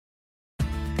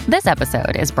This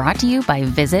episode is brought to you by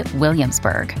Visit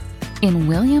Williamsburg. In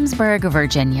Williamsburg,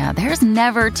 Virginia, there's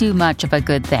never too much of a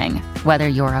good thing. Whether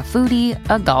you're a foodie,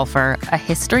 a golfer, a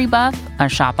history buff, a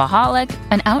shopaholic,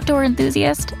 an outdoor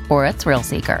enthusiast, or a thrill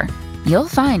seeker, you'll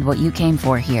find what you came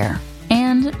for here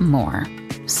and more.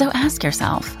 So ask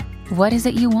yourself, what is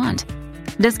it you want?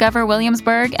 Discover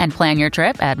Williamsburg and plan your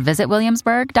trip at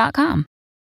visitwilliamsburg.com.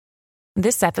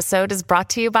 This episode is brought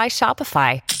to you by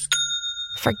Shopify.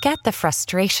 Forget the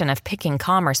frustration of picking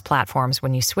commerce platforms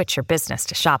when you switch your business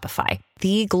to Shopify,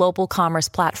 the global commerce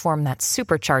platform that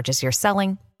supercharges your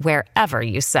selling wherever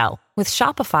you sell. With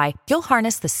Shopify, you'll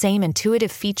harness the same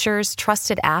intuitive features,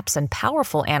 trusted apps, and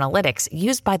powerful analytics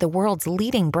used by the world's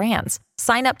leading brands.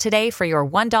 Sign up today for your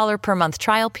 $1 per month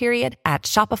trial period at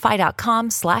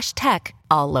shopify.com/tech,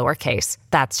 all lowercase.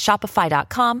 That's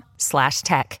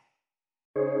shopify.com/tech.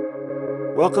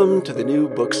 Welcome to the New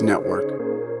Books Network.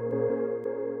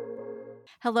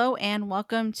 Hello and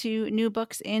welcome to New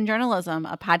Books in Journalism,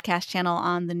 a podcast channel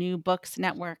on the New Books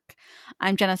Network.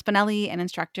 I'm Jenna Spinelli, an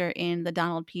instructor in the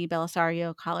Donald P.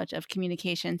 Bellisario College of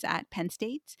Communications at Penn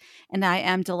State, and I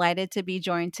am delighted to be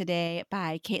joined today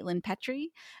by Caitlin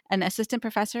Petrie, an assistant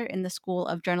professor in the School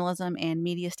of Journalism and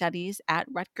Media Studies at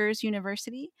Rutgers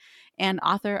University and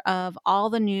author of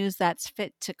All the News That's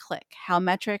Fit to Click: How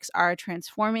Metrics Are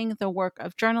Transforming the Work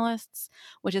of Journalists,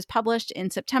 which is published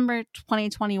in September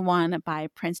 2021 by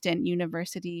Princeton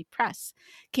University Press.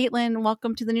 Caitlin,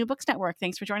 welcome to the New Books Network.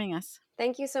 Thanks for joining us.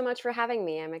 Thank you so much for having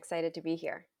me. I'm excited to be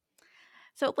here.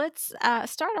 So let's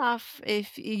start off,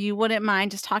 if you wouldn't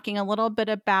mind, just talking a little bit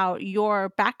about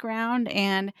your background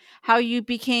and how you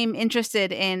became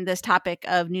interested in this topic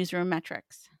of newsroom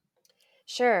metrics.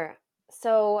 Sure.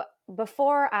 So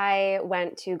before I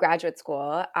went to graduate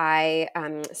school, I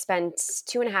spent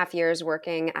 2.5 years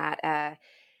working at a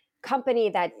company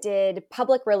that did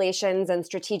public relations and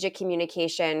strategic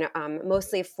communication,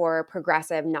 mostly for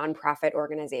progressive nonprofit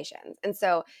organizations. And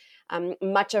so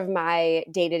much of my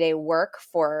day-to-day work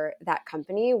for that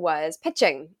company was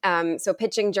pitching. So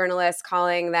pitching journalists,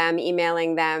 calling them,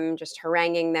 emailing them, just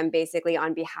haranguing them basically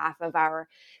on behalf of our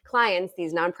clients,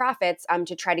 these nonprofits,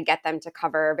 to try to get them to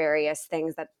cover various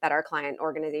things that our client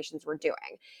organizations were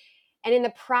doing. And in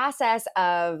the process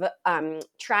of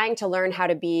trying to learn how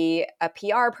to be a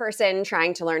PR person,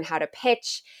 trying to learn how to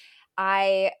pitch,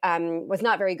 I was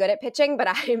not very good at pitching, but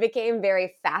I became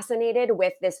very fascinated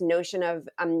with this notion of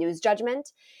news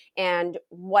judgment and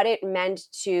what it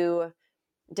meant to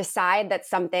decide that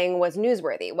something was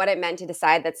newsworthy, what it meant to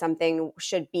decide that something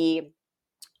should be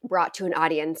brought to an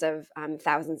audience of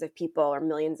thousands of people or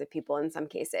millions of people in some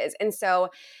cases. And so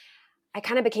I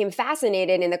kind of became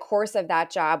fascinated in the course of that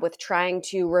job with trying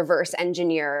to reverse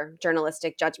engineer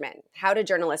journalistic judgment. How do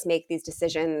journalists make these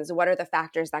decisions? What are the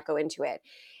factors that go into it?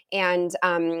 And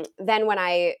then when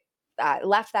I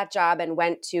left that job and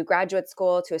went to graduate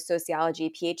school to a sociology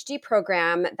PhD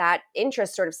program, that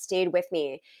interest sort of stayed with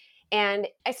me. And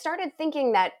I started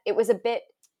thinking that it was a bit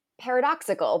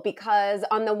paradoxical because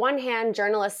on the one hand,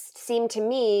 journalists seem to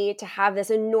me to have this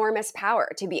enormous power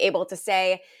to be able to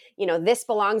say, you know, this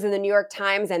belongs in the New York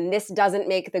Times and this doesn't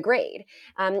make the grade.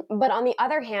 But on the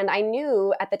other hand, I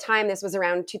knew at the time, this was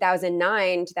around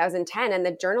 2009, 2010, and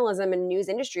the journalism and news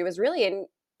industry was really in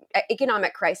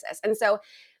economic crisis. And so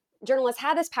journalists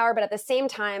had this power, but at the same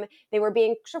time, they were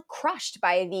being sort of crushed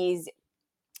by these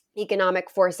economic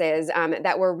forces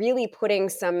that were really putting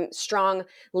some strong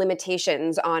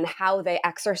limitations on how they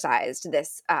exercised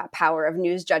this power of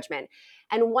news judgment.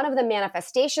 And one of the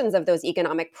manifestations of those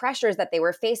economic pressures that they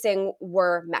were facing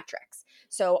were metrics.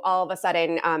 So all of a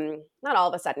sudden, not all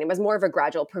of a sudden, it was more of a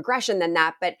gradual progression than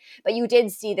that, but you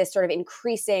did see this sort of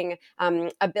increasing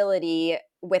ability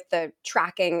with the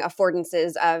tracking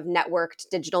affordances of networked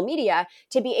digital media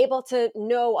to be able to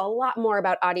know a lot more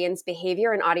about audience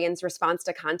behavior and audience response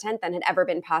to content than had ever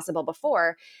been possible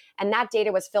before. And that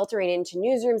data was filtering into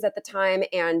newsrooms at the time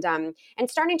and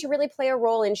starting to really play a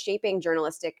role in shaping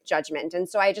journalistic judgment. And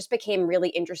so I just became really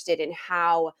interested in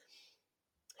how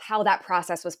that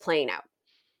process was playing out.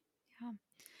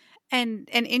 And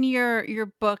in your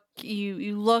book,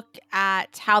 you look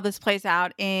at how this plays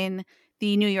out in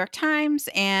the New York Times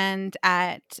and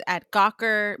at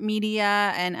Gawker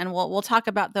Media, and we'll talk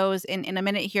about those in a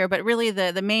minute here. But really,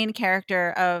 the main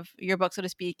character of your book, so to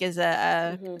speak, is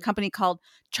a company called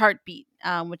Chartbeat,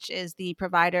 which is the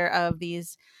provider of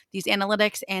these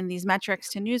analytics and these metrics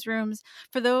to newsrooms.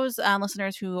 For those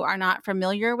listeners who are not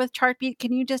familiar with Chartbeat,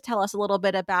 can you just tell us a little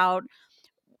bit about,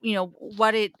 you know,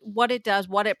 what it does,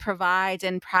 what it provides,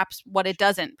 and perhaps what it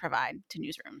doesn't provide to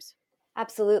newsrooms?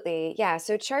 Absolutely. Yeah.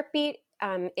 So Chartbeat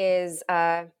is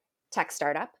a tech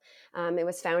startup. It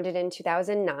was founded in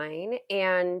 2009,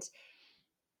 and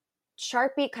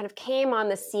Chartbeat kind of came on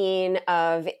the scene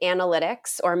of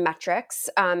analytics or metrics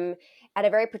at a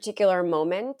very particular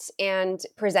moment and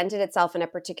presented itself in a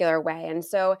particular way. And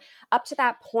so up to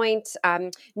that point,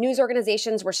 news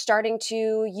organizations were starting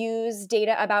to use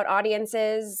data about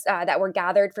audiences that were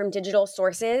gathered from digital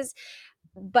sources.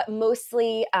 But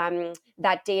mostly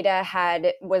that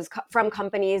data was from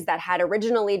companies that had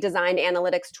originally designed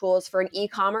analytics tools for an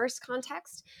e-commerce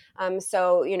context.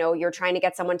 So, you're trying to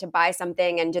get someone to buy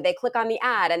something, and do they click on the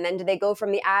ad? And then do they go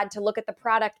from the ad to look at the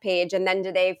product page? And then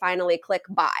do they finally click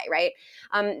buy, right?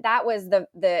 That was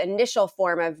the initial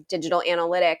form of digital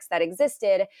analytics that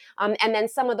existed. And then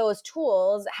some of those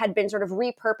tools had been sort of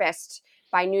repurposed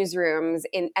by newsrooms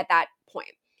at that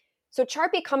point. So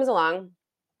Chartbeat comes along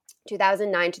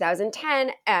 2009,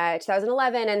 2010,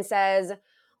 2011, and says,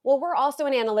 well, we're also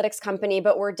an analytics company,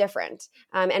 but we're different.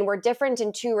 And we're different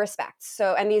in two respects.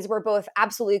 And these were both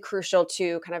absolutely crucial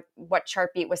to kind of what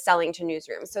Chartbeat was selling to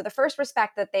newsrooms. So the first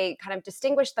respect that they kind of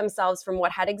distinguished themselves from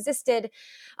what had existed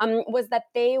was that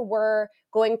they were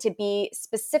going to be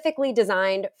specifically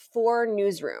designed for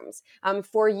newsrooms,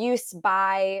 for use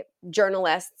by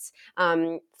journalists,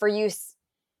 for use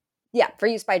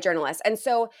by journalists. And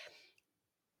so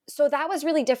that was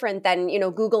really different than,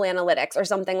 Google Analytics or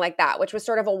something like that, which was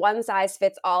sort of a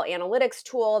one-size-fits-all analytics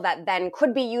tool that then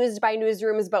could be used by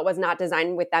newsrooms but was not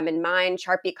designed with them in mind.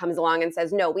 Chartbeat comes along and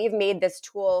says, no, we've made this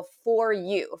tool for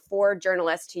you, for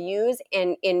journalists to use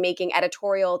in making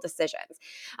editorial decisions.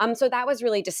 So that was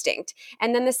really distinct.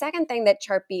 And then the second thing that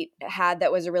Chartbeat had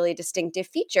that was a really distinctive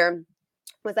feature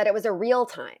was that it was a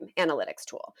real-time analytics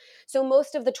tool. So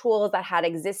most of the tools that had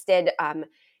existed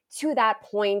to that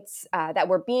point that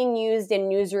were being used in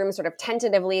newsrooms sort of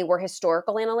tentatively were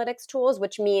historical analytics tools,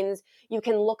 which means you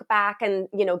can look back and,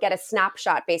 get a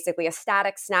snapshot, basically a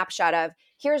static snapshot of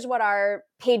here's what our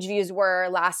page views were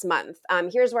last month.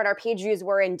 Here's what our page views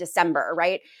were in December,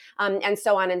 right? And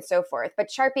so on and so forth. But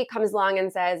Chartbeat comes along and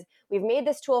says, we've made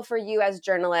this tool for you as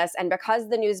journalists. And because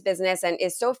the news business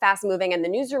is so fast moving and the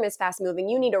newsroom is fast moving,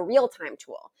 you need a real-time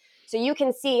tool. So you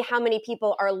can see how many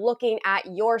people are looking at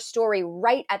your story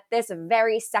right at this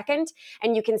very second.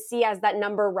 And you can see as that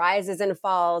number rises and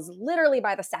falls literally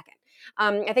by the second.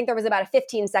 I think there was about a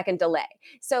 15-second delay.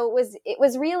 So it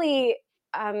was really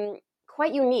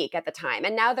quite unique at the time.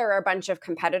 And now there are a bunch of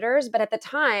competitors, but at the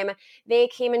time they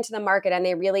came into the market and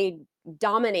they really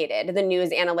dominated the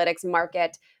news analytics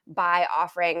market by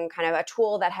offering kind of a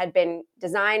tool that had been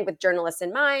designed with journalists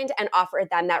in mind and offered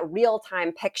them that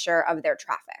real-time picture of their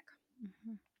traffic.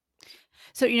 Mm-hmm.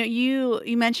 So,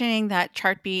 you mentioning that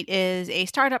Chartbeat is a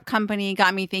startup company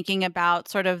got me thinking about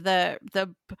sort of the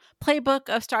playbook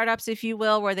of startups, if you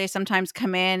will, where they sometimes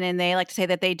come in and they like to say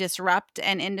that they disrupt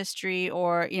an industry,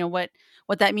 or,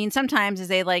 what that means sometimes is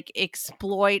they like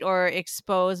exploit or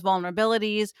expose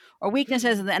vulnerabilities or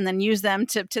weaknesses and then use them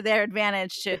to their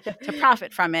advantage to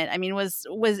profit from it. I mean,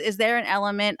 is there an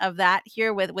element of that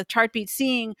here with Chartbeat,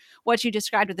 seeing what you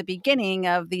described at the beginning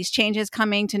of these changes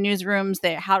coming to newsrooms,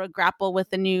 how to grapple with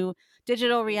the new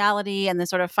digital reality and the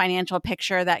sort of financial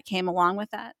picture that came along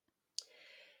with that?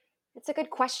 It's a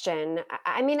good question.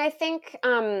 I mean, I think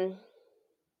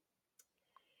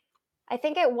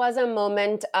it was a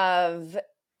moment of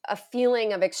a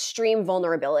feeling of extreme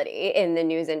vulnerability in the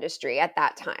news industry at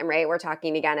that time, right? We're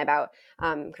talking again about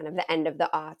kind of the end of the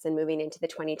aughts and moving into the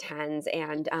 2010s,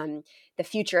 and the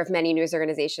future of many news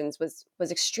organizations was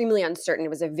extremely uncertain. It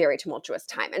was a very tumultuous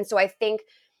time. And so I think,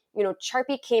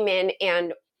 Chartbeat came in,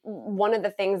 and one of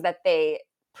the things that they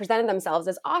presented themselves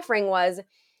as offering was,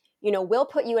 we'll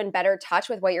put you in better touch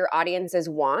with what your audiences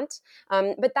want.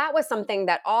 But that was something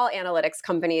that all analytics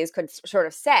companies could sort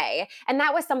of say. And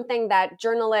that was something that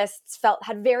journalists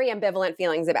had very ambivalent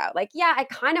feelings about. Like, yeah, I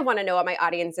kind of want to know what my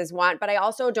audiences want, but I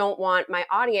also don't want my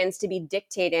audience to be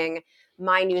dictating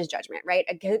my news judgment, right?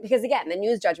 Because again, the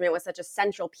news judgment was such a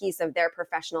central piece of their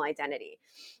professional identity.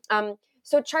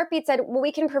 So Chartbeat said, well,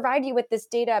 we can provide you with this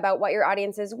data about what your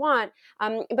audiences want.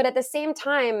 But at the same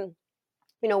time,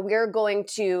 we're going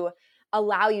to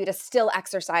allow you to still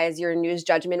exercise your news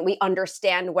judgment. We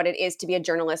understand what it is to be a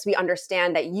journalist. We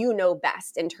understand that you know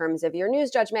best in terms of your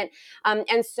news judgment.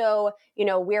 And so,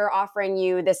 we're offering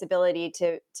you this ability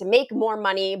to make more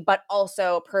money, but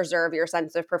also preserve your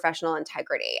sense of professional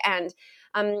integrity. And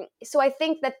so I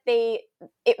think that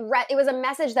it was a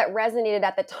message that resonated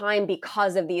at the time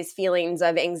because of these feelings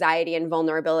of anxiety and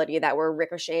vulnerability that were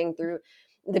ricocheting through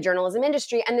the journalism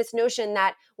industry, and this notion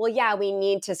that, well, yeah, we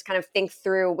need to kind of think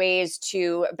through ways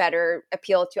to better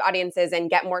appeal to audiences and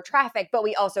get more traffic, but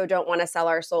we also don't want to sell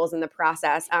our souls in the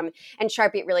process. And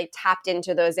Chartbeat really tapped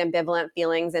into those ambivalent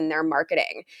feelings in their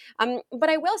marketing. But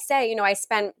I will say, I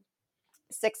spent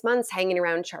 6 months hanging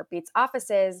around Chartbeat's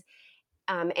offices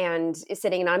and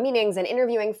sitting in on meetings and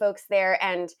interviewing folks there.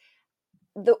 And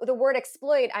the word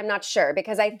exploit, I'm not sure,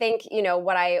 because I think,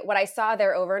 what I saw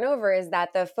there over and over is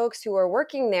that the folks who were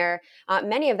working there,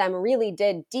 many of them really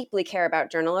did deeply care about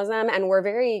journalism and were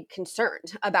very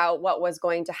concerned about what was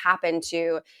going to happen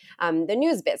to the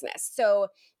news business. So,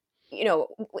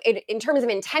 in terms of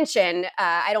intention,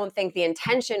 I don't think the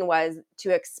intention was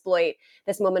to exploit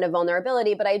this moment of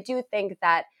vulnerability, but I do think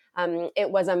that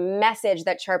it was a message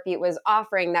that Chartbeat was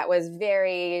offering that was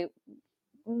very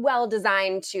well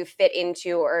designed to fit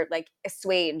into or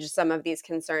assuage some of these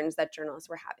concerns that journalists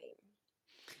were having.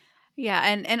 Yeah,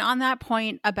 and on that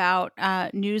point about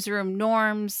newsroom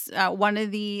norms, one of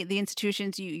the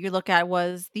institutions you look at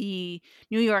was the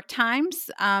New York Times.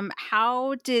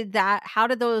 How did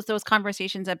those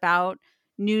conversations about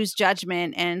news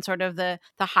judgment and sort of the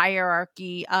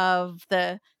hierarchy of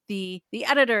the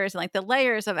editors and the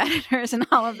layers of editors and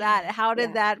all of that, how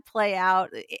did that play out,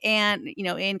 and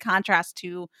in contrast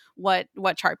to what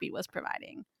Chartbeat was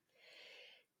providing?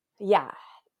 Yeah.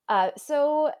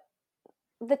 So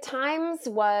the Times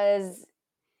was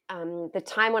the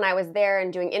time when I was there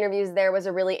and doing interviews there was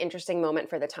a really interesting moment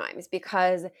for the Times,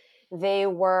 because they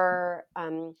were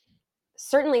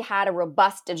certainly had a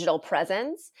robust digital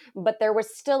presence, but there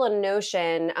was still a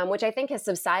notion, which I think has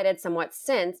subsided somewhat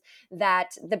since,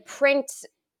 that the print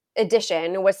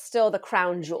edition was still the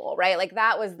crown jewel, right?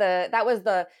 That was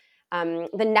the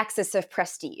nexus of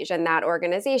prestige in that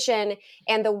organization.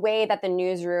 And the way that the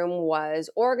newsroom was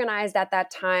organized at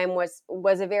that time was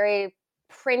a very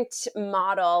print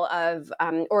model of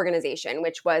organization,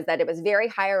 which was that it was very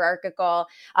hierarchical.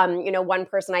 One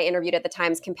person I interviewed at the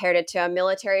Times compared it to a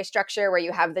military structure where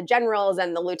you have the generals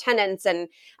and the lieutenants, and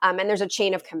there's a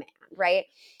chain of command, right?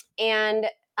 And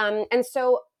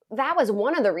so that was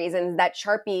one of the reasons that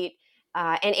Chartbeat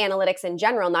and analytics in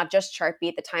general, not just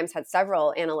Chartbeat, the Times had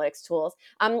several analytics tools,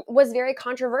 was very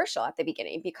controversial at the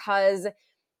beginning, because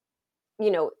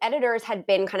editors had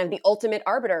been kind of the ultimate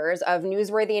arbiters of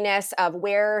newsworthiness, of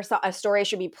where a story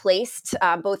should be placed,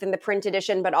 both in the print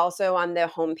edition, but also on the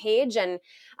homepage, and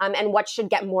what should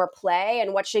get more play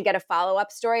and what should get a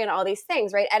follow-up story and all these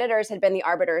things, right? Editors had been the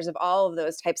arbiters of all of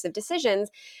those types of decisions.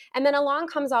 And then along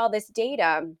comes all this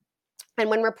data. And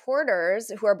when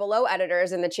reporters who are below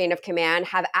editors in the chain of command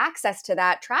have access to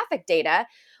that traffic data,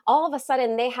 all of a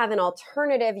sudden they have an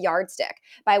alternative yardstick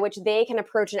by which they can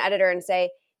approach an editor and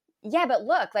say, yeah, but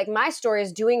look, my story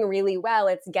is doing really well.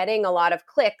 It's getting a lot of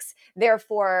clicks.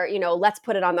 Therefore, let's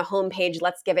put it on the homepage.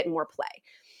 Let's give it more play.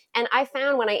 And I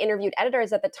found when I interviewed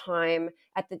editors at the time,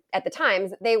 at the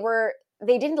Times,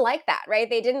 they didn't like that, right?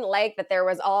 They didn't like that there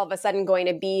was all of a sudden going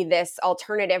to be this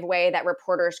alternative way that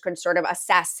reporters could sort of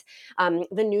assess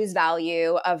the news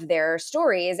value of their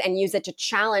stories and use it to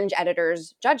challenge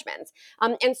editors' judgments.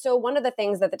 And so one of the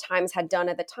things that the Times had done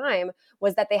at the time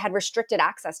was that they had restricted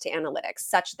access to analytics,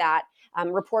 such that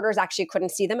reporters actually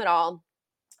couldn't see them at all.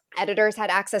 Editors had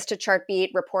access to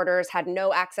Chartbeat. Reporters had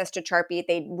no access to Chartbeat.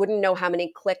 They wouldn't know how many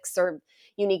clicks or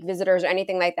unique visitors or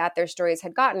anything like that their stories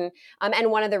had gotten.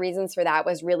 And one of the reasons for that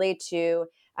was really to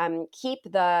keep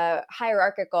the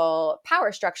hierarchical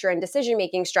power structure and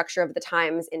decision-making structure of the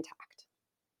Times intact.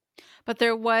 But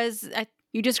there was,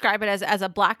 you describe it as a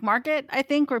black market, I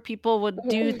think, where people would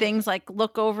do things like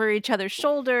look over each other's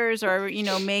shoulders or,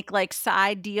 make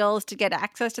side deals to get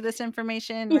access to this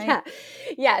information, right? Yeah.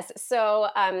 Yes. So,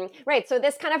 right. So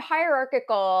this kind of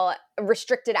hierarchical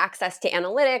restricted access to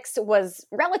analytics was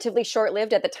relatively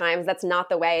short-lived at the Times. That's not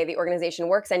the way the organization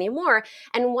works anymore.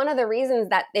 And one of the reasons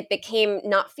that it became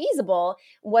not feasible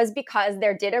was because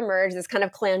there did emerge this kind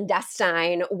of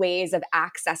clandestine ways of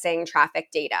accessing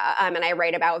traffic data. And I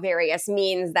write about various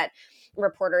means that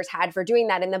reporters had for doing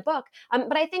that in the book.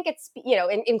 But I think it's,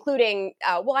 including,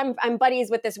 I'm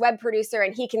buddies with this web producer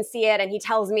and he can see it and he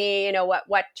tells me,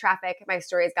 what traffic my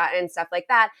story's gotten and stuff like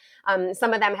that.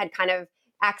 Some of them had kind of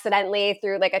accidentally,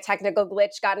 through a technical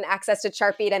glitch, gotten access to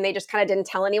Chartbeat and they just kind of didn't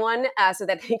tell anyone so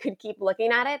that they could keep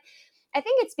looking at it. I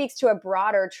think it speaks to a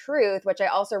broader truth, which I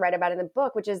also write about in the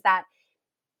book, which is that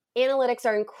analytics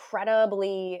are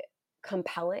incredibly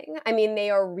compelling. I mean, they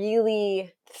are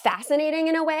really fascinating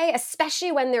in a way,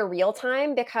 especially when they're real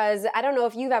time, because I don't know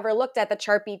if you've ever looked at the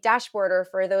Chartbeat dashboard, or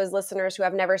for those listeners who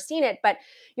have never seen it, but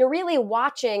you're really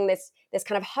watching this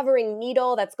kind of hovering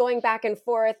needle that's going back and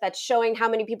forth, that's showing how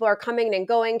many people are coming and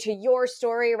going to your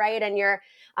story, right? And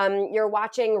you're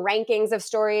watching rankings of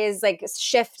stories like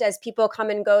shift as people come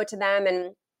and go to them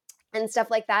and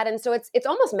stuff like that. And so it's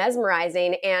almost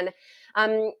mesmerizing. And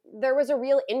there was a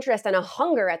real interest and a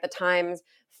hunger at the times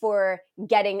for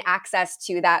getting access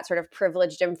to that sort of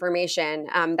privileged information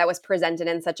that was presented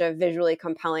in such a visually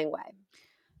compelling way.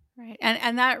 Right.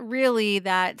 And that really,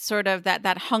 that sort of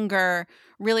that hunger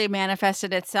really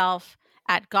manifested itself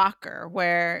at Gawker,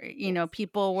 where,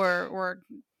 people were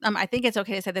I think it's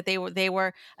okay to say that they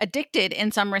were addicted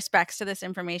in some respects to this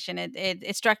information.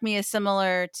 It struck me as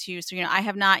similar to, so, I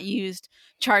have not used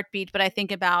Chartbeat, but I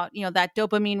think about, that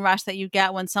dopamine rush that you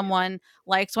get when someone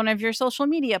likes one of your social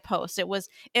media posts. It was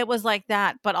like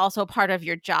that, but also part of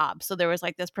your job. So there was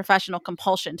like this professional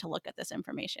compulsion to look at this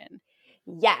information.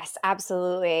 Yes,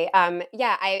 absolutely.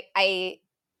 I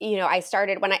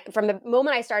started from the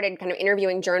moment I started kind of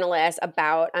interviewing journalists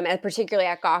about, particularly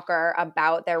at Gawker,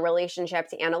 about their relationship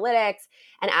to analytics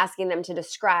and asking them to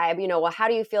describe, how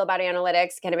do you feel about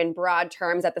analytics kind of in broad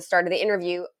terms at the start of the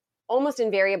interview? Almost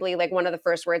invariably, like one of the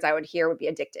first words I would hear would be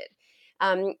addicted.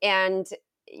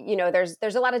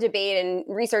 There's a lot of debate in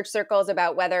research circles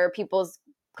about whether people's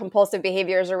compulsive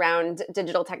behaviors around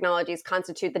digital technologies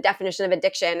constitute the definition of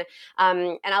addiction.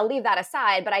 And I'll leave that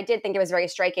aside, but I did think it was very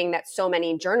striking that so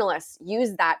many journalists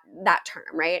use that term,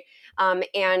 right?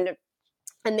 And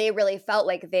they really felt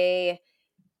like they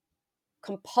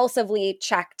compulsively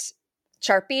checked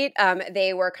Chartbeat.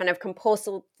 They were kind of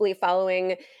compulsively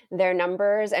following their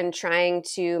numbers and trying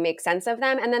to make sense of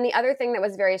them. And then the other thing that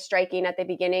was very striking at the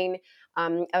beginning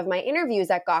of my interviews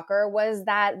at Gawker was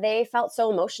that they felt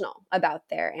so emotional about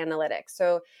their analytics.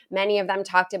 So many of them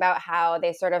talked about how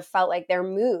they sort of felt like their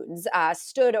moods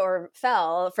stood or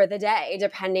fell for the day,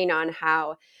 depending on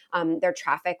how their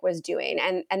traffic was doing.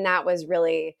 And that was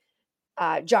really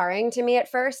jarring to me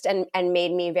at first, and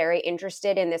made me very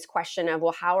interested in this question of,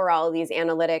 well, how are all of these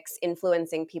analytics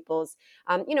influencing people's,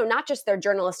 not just their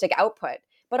journalistic output,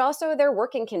 but also their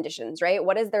working conditions, right?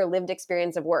 What is their lived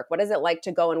experience of work? What is it like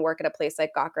to go and work at a place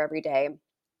like Gawker every day?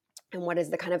 And what is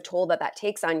the kind of toll that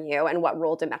takes on you? And what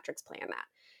role do metrics play in that?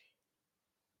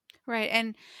 Right.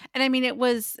 And I mean,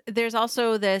 there's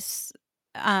also this,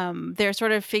 they're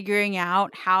sort of figuring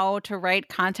out how to write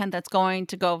content that's going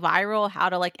to go viral, how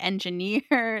to like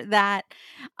engineer that.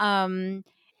 And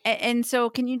so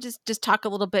can you just talk a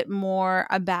little bit more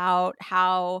about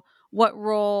what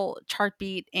role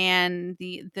Chartbeat and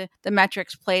the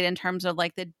metrics played in terms of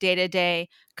like the day-to-day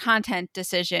content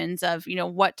decisions of,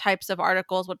 what types of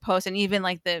articles would post, and even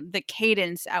like the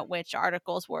cadence at which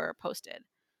articles were posted?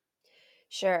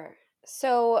 Sure.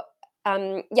 So,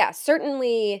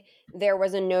 certainly there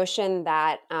was a notion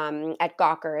that at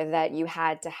Gawker that you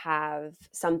had to have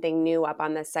something new up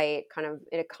on the site kind of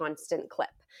in a constant clip.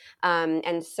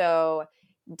 And so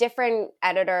different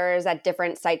editors at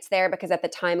different sites there, because at the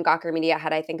time Gawker Media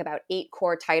had, I think, about 8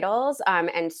 core titles.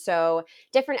 And so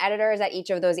different editors at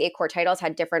each of those 8 core titles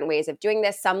had different ways of doing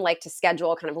this. Some like to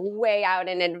schedule kind of way out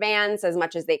in advance as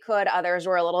much as they could. Others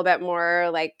were a little bit more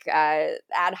like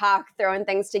ad hoc, throwing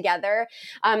things together.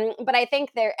 But I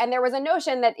think there was a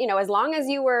notion that, as long as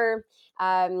you were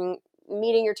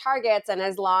meeting your targets, and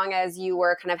as long as you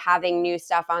were kind of having new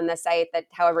stuff on the site, that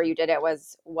however you did it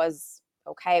was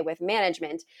okay with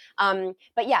management.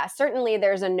 But yeah, certainly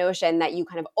there's a notion that you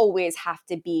kind of always have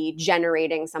to be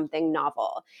generating something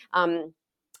novel. And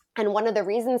one of the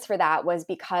reasons for that was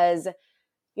because,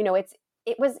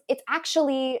 it's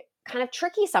actually kind of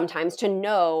tricky sometimes to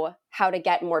know how to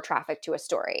get more traffic to a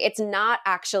story. It's not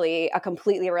actually a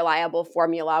completely reliable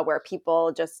formula where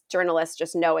journalists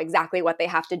just know exactly what they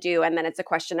have to do. And then it's a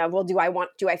question of, well, do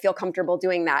I feel comfortable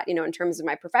doing that, in terms of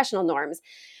my professional norms?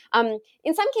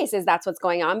 In some cases, that's what's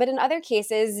going on. But in other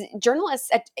cases, journalists,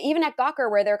 even at Gawker,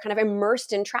 where they're kind of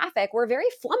immersed in traffic, were very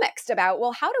flummoxed about,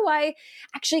 well, how do I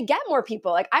actually get more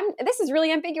people? Like, this is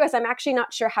really ambiguous. I'm actually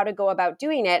not sure how to go about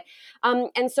doing it.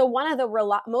 And so one of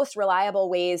the most reliable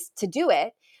ways to do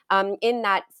it in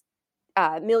that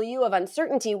milieu of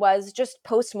uncertainty was just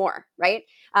post more, right?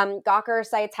 Gawker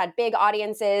sites had big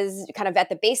audiences kind of at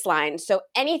the baseline. So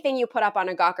anything you put up on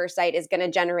a Gawker site is going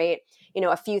to generate,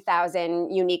 a few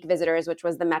thousand unique visitors, which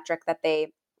was the metric that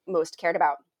they most cared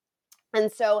about.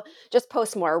 And so just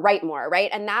post more, write more, right?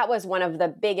 And that was one of the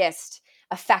biggest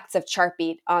effects of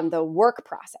Chartbeat on the work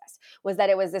process, was that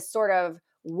it was this sort of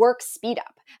work speed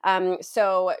up.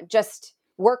 So just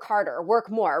work harder, work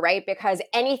more, right? Because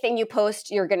anything you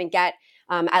post, you're going to get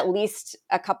at least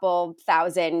a couple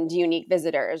thousand unique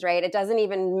visitors, right? It doesn't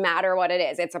even matter what it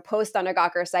is. It's a post on a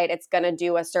Gawker site. It's going to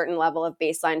do a certain level of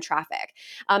baseline traffic.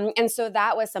 And so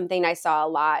that was something I saw a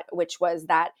lot, which was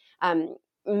that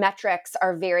metrics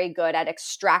are very good at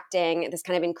extracting this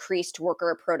kind of increased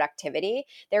worker productivity.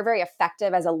 They're very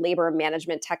effective as a labor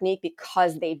management technique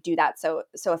because they do that so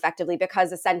effectively,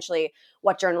 because essentially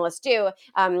what journalists do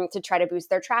to try to boost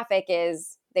their traffic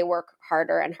is they work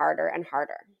harder and harder and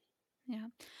harder. Yeah.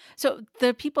 So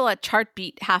the people at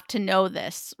Chartbeat have to know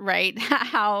this, right?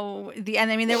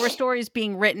 And I mean, there were stories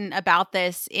being written about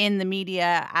this in the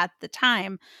media at the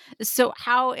time. So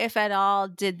how, if at all,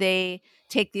 did they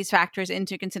take these factors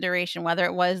into consideration, whether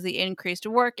it was the increased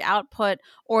work output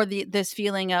or this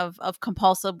feeling of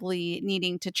compulsively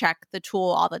needing to check the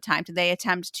tool all the time? Did they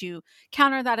attempt to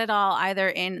counter that at all, either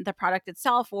in the product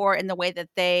itself or in the way that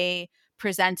they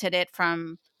presented it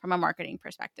from a marketing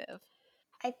perspective?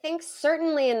 I think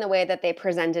certainly in the way that they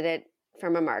presented it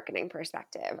from a marketing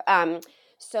perspective.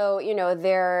 So,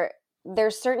 there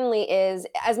certainly is,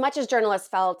 as much as journalists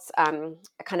felt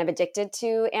kind of addicted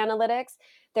to analytics,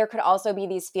 there could also be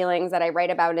these feelings that I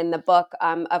write about in the book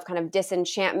of kind of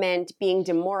disenchantment, being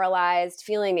demoralized,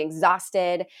 feeling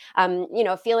exhausted,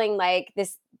 feeling like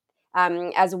this,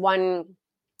 as one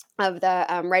of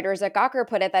the writers at Gawker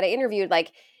put it that I interviewed,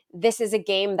 like, this is a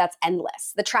game that's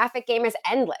endless. The traffic game is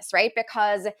endless, right?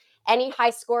 Because any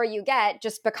high score you get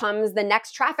just becomes the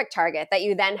next traffic target that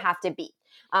you then have to beat.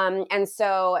 And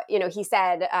so, he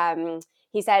said,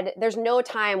 there's no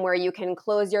time where you can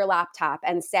close your laptop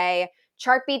and say,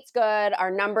 Chartbeat's good,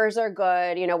 our numbers are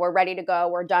good, we're ready to go,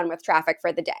 we're done with traffic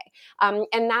for the day.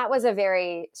 And that was a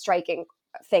very striking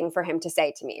thing for him to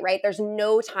say to me, right? There's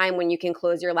no time when you can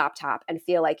close your laptop and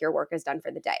feel like your work is done for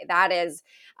the day. That is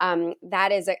a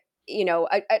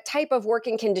type of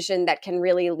working condition that can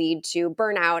really lead to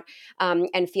burnout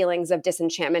and feelings of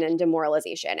disenchantment and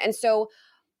demoralization. And so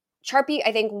Chartbeat,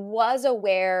 I think, was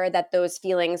aware that those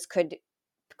feelings could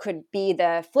be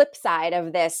the flip side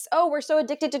of this. Oh, we're so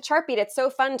addicted to Chartbeat. It's so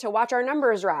fun to watch our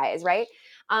numbers rise, right?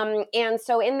 And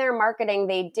so in their marketing,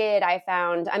 they did, I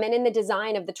found, in the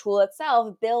design of the tool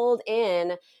itself, build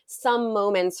in some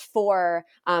moments for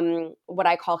what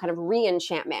I call kind of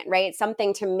re-enchantment, right?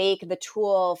 Something to make the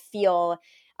tool feel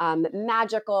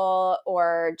magical,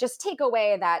 or just take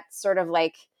away that sort of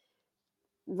like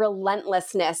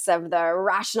relentlessness of the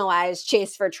rationalized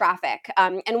chase for traffic.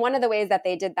 And one of the ways that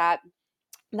they did that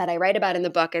I write about in the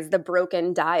book is the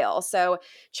broken dial. So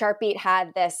Chartbeat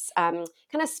had this kind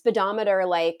of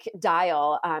speedometer-like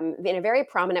dial in a very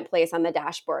prominent place on the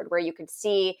dashboard, where you could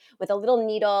see with a little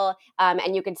needle,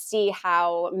 and you could see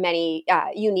how many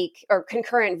unique or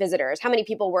concurrent visitors, how many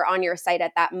people were on your site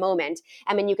at that moment.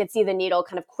 And then you could see the needle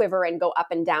kind of quiver and go up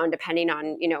and down depending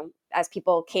on, as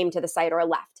people came to the site or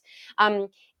left.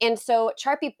 And so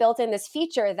Chartbeat built in this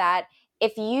feature that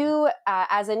if you,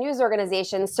 as a news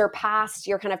organization, surpassed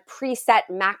your kind of preset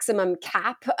maximum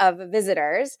cap of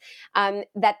visitors,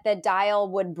 that the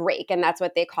dial would break, and that's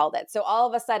what they called it. So all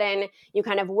of a sudden, you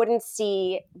kind of wouldn't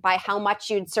see by how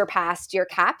much you'd surpassed your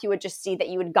cap. You would just see that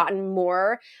you had gotten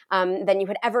more than you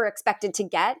had ever expected to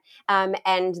get,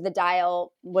 and the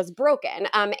dial was broken.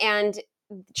 And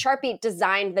Chartbeat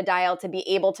designed the dial to be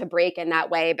able to break in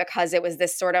that way, because it was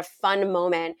this sort of fun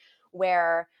moment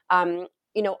where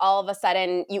all of a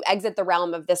sudden you exit the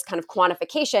realm of this kind of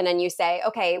quantification and you say,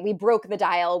 okay, we broke the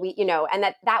dial, and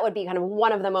that would be kind of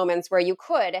one of the moments where you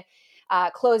could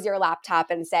close your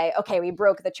laptop and say, okay, we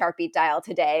broke the Chartbeat dial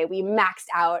today. We maxed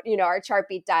out, our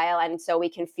Chartbeat dial. And so we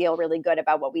can feel really good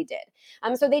about what we did.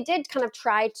 So they did kind of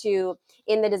try to,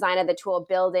 in the design of the tool,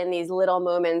 build in these little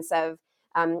moments of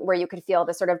where you could feel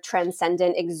the sort of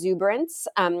transcendent exuberance.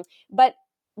 But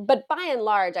by and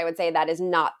large, I would say that is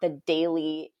not the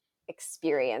daily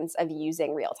experience of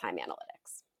using real-time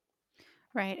analytics.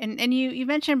 Right. And you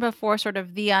mentioned before sort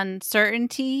of the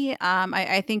uncertainty.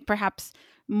 I think perhaps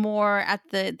more at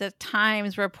the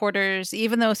times reporters,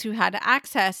 even those who had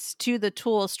access to the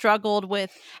tool, struggled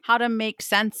with how to make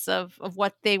sense of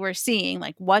what they were seeing,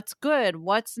 like what's good,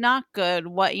 what's not good,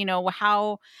 what,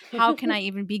 how can I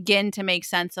even begin to make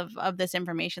sense of this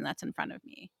information that's in front of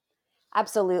me?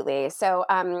 Absolutely. So,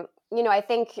 I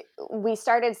think we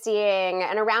started seeing,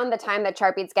 and around the time that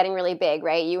Chartbeat's getting really big,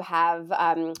 right, you have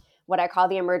what I call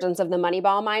the emergence of the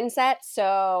Moneyball mindset.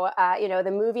 So,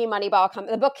 the movie Moneyball,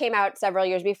 the book came out several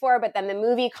years before, but then the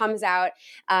movie comes out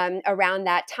around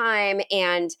that time.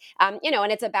 And, and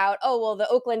it's about, the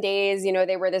Oakland A's,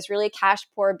 they were this really cash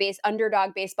poor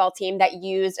underdog baseball team that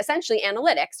used essentially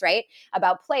analytics, right,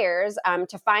 about players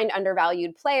to find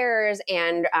undervalued players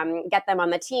and get them on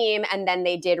the team. And then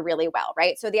they did really well,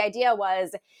 right? So the idea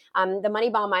was the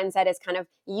Moneyball mindset is kind of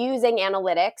using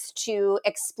analytics to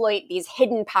exploit these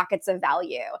hidden pockets of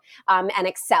value and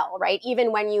excel, right?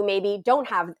 Even when you maybe don't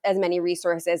have as many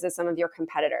resources as some of your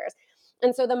competitors.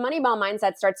 And so the Moneyball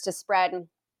mindset starts to spread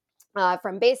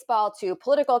from baseball to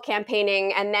political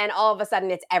campaigning, and then all of a sudden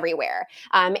it's everywhere.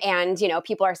 And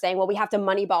people are saying, well, we have to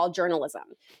Moneyball journalism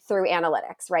through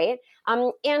analytics, right?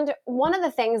 And one of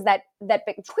the things that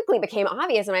quickly became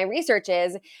obvious in my research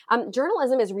is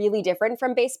journalism is really different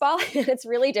from baseball. It's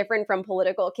really different from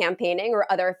political campaigning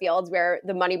or other fields where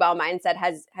the Moneyball mindset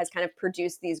has kind of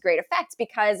produced these great effects,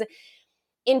 because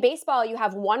in baseball, you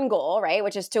have one goal, right,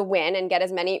 which is to win and get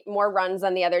as many more runs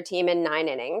than the other team in 9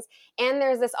 innings. And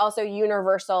there's this also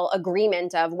universal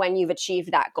agreement of when you've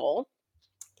achieved that goal.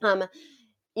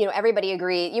 Everybody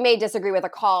agree. You may disagree with a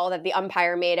call that the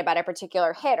umpire made about a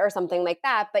particular hit or something like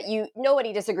that, but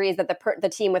nobody disagrees that the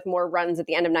team with more runs at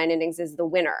the end of 9 innings is the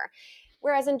winner.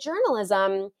 Whereas in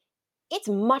journalism, it's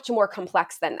much more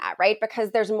complex than that, right?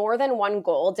 Because there's more than one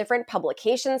goal. Different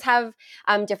publications have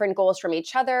different goals from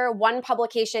each other. One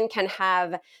publication can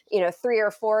have, 3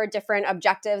 or 4 different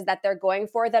objectives that they're going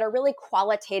for that are really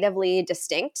qualitatively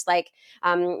distinct. Like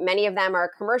many of them are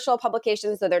commercial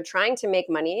publications, so they're trying to make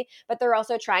money, but they're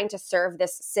also trying to serve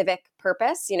this civic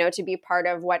purpose, to be part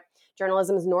of what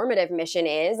journalism's normative mission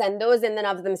is, and those in and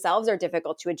of themselves are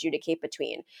difficult to adjudicate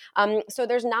between. So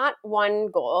there's not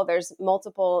one goal, there's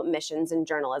multiple missions in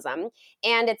journalism,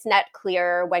 and it's not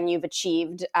clear when you've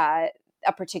achieved a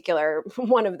particular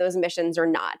one of those missions or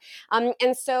not.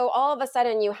 And so all of a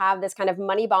sudden you have this kind of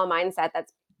Moneyball mindset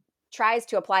that tries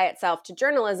to apply itself to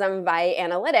journalism via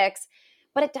analytics,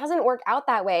 but it doesn't work out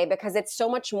that way because it's so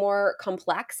much more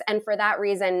complex. And for that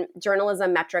reason,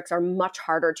 journalism metrics are much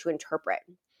harder to interpret.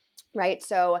 Right.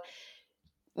 So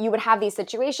you would have these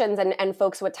situations and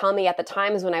folks would tell me at the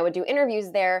times when I would do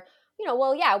interviews there,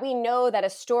 we know that a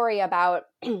story about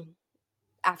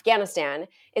Afghanistan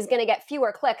is going to get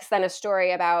fewer clicks than a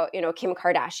story about, Kim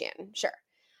Kardashian. Sure.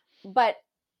 But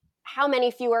how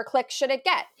many fewer clicks should it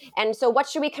get? And so what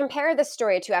should we compare this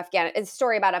story to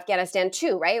story about Afghanistan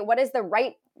to, right? What is the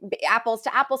right apples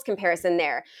to apples comparison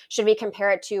there? Should we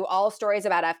compare it to all stories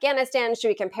about Afghanistan? Should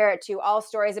we compare it to all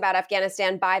stories about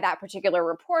Afghanistan by that particular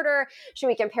reporter? Should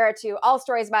we compare it to all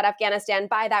stories about Afghanistan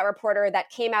by that reporter that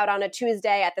came out on a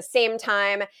Tuesday at the same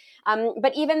time?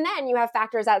 But even then, you have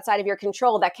factors outside of your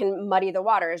control that can muddy the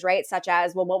waters, right? Such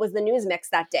as, well, what was the news mix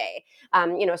that day?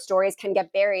 Stories can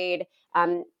get buried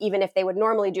even if they would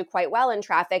normally do quite well in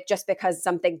traffic, just because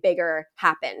something bigger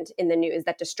happened in the news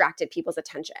that distracted people's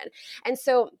attention. And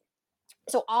so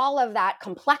all of that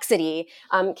complexity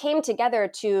came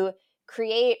together to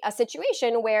create a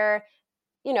situation where,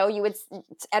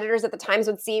 editors at the Times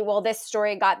would see, well, this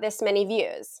story got this many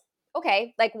views.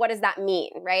 Okay, like what does that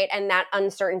mean, right? And that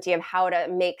uncertainty of how to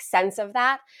make sense of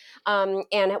that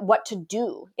and what to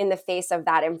do in the face of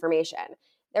that information.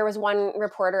 There was one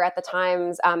reporter at the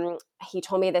Times, he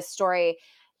told me this story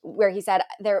where he said,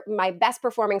 my best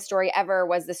performing story ever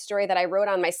was the story that I wrote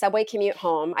on my subway commute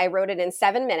home. I wrote it in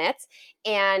 7 minutes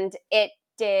and it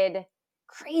did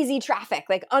crazy traffic,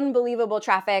 like unbelievable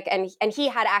traffic. And he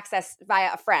had access via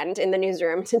a friend in the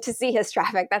newsroom to see his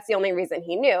traffic. That's the only reason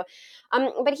he knew.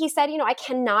 But he said, I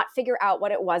cannot figure out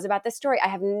what it was about this story. I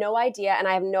have no idea. And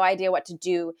I have no idea what to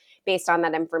do based on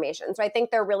that information. So I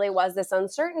think there really was this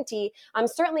uncertainty,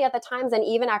 certainly at the Times and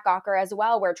even at Gawker as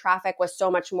well, where traffic was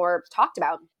so much more talked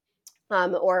about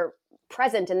or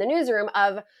present in the newsroom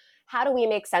of, how do we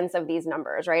make sense of these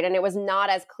numbers, right? And it was not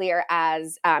as clear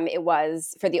as it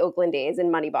was for the Oakland A's in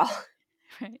Moneyball.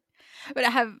 Right. But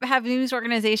have news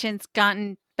organizations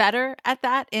gotten better at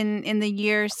that in the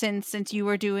years since you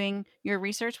were doing your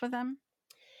research with them?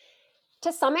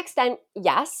 To some extent,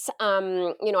 yes.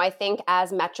 I think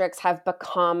as metrics have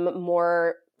become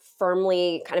more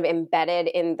firmly kind of embedded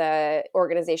in the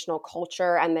organizational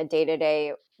culture and the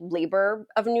day-to-day labor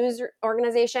of news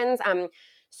organizations,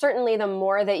 certainly the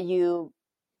more that you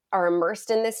are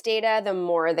immersed in this data, the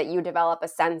more that you develop a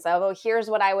sense of, here's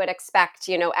what I would expect,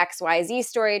 XYZ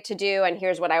story to do, and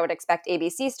here's what I would expect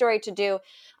ABC story to do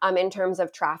in terms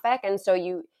of traffic. And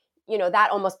so that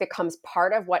almost becomes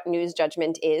part of what news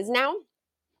judgment is now.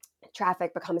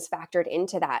 Traffic becomes factored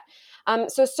into that.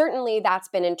 So certainly that's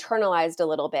been internalized a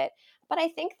little bit. but I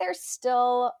think there's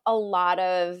still a lot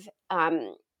of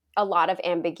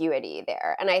ambiguity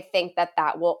there. And I think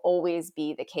that will always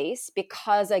be the case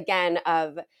because, again,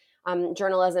 of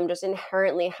journalism just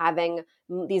inherently having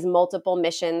these multiple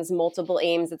missions, multiple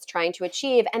aims it's trying to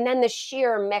achieve, and then the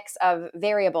sheer mix of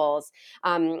variables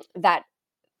that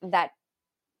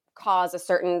cause a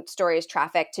certain story's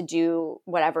traffic to do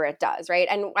whatever it does, right?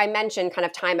 And I mentioned kind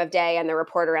of time of day and the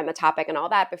reporter and the topic and all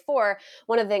that before.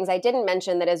 One of the things I didn't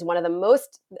mention that is one of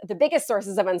the biggest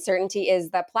sources of uncertainty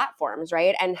is the platforms,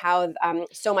 right? And how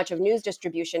so much of news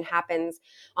distribution happens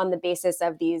on the basis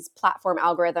of these platform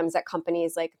algorithms at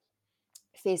companies like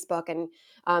Facebook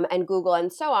and Google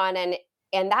and so on.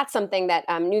 And that's something that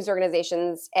news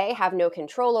organizations, A, have no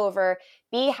control over,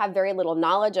 B, have very little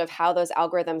knowledge of how those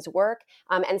algorithms work,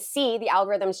 and C, the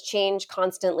algorithms change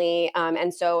constantly.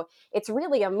 And so it's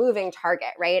really a moving target,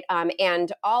 right?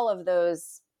 And all of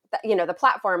those, the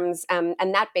platforms and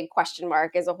that big question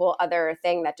mark is a whole other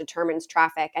thing that determines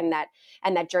traffic and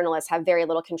that journalists have very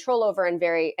little control over and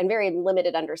very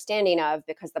limited understanding of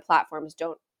because the platforms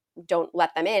don't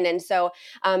let them in. And so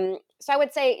I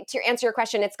would say, to answer your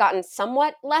question, it's gotten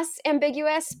somewhat less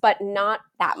ambiguous, but not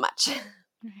that much.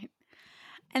 Right.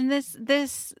 And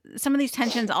this some of these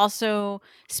tensions also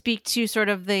speak to sort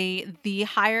of the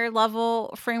higher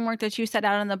level framework that you set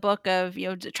out in the book of,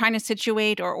 trying to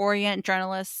situate or orient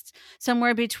journalists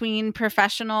somewhere between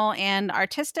professional and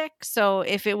artistic. So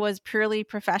if it was purely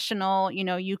professional,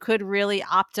 you could really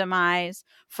optimize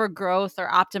for growth or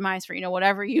optimize for,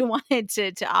 whatever you wanted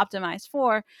to optimize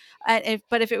for.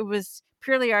 But if it was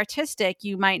purely artistic,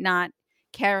 you might not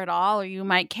care at all, or you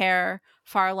might care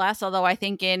far less. Although I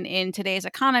think in today's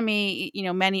economy,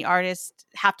 many artists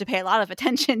have to pay a lot of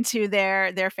attention to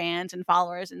their fans and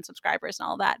followers and subscribers and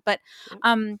all that. But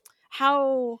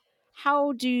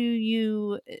how do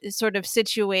you sort of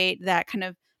situate that kind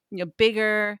of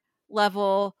bigger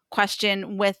level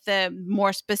question with the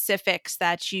more specifics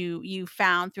that you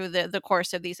found through the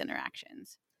course of these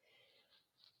interactions?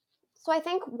 So I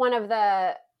think one of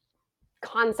the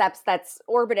concepts that's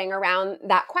orbiting around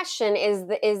that question is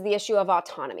the issue of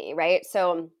autonomy, right?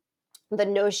 So the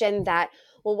notion that,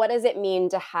 well, what does it mean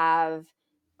to have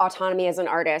autonomy as an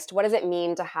artist? What does it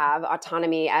mean to have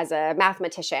autonomy as a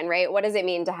mathematician, right? What does it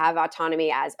mean to have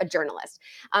autonomy as a journalist?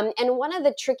 And one of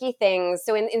the tricky things,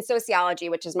 so in sociology,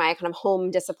 which is my kind of home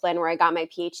discipline where I got my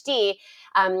PhD,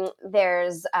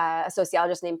 there's a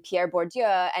sociologist named Pierre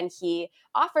Bourdieu, and he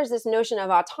offers this notion of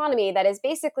autonomy that is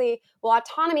basically, well,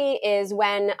 autonomy is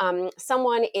when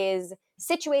someone is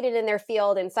situated in their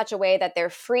field in such a way that they're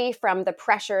free from the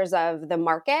pressures of the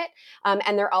market,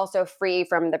 and they're also free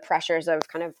from the pressures of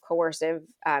kind of coercive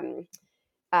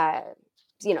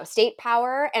state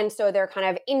power. And so they're kind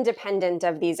of independent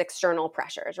of these external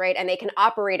pressures, right? And they can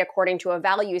operate according to a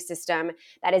value system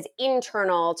that is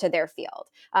internal to their field,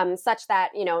 such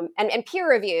that, and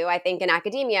peer review, I think, in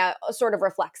academia sort of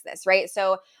reflects this, right?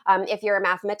 So if you're a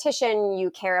mathematician,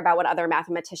 you care about what other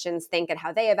mathematicians think and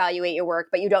how they evaluate your work,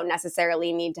 but you don't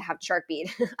necessarily need to have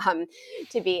Chartbeat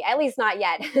to be, at least not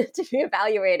yet, to be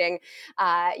evaluating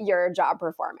your job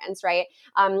performance, right?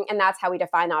 And that's how we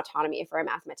define autonomy for a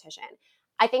mathematician.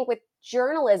 I think with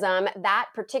journalism, that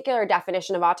particular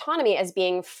definition of autonomy as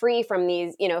being free from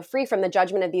these, free from the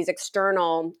judgment of these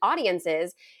external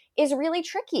audiences is really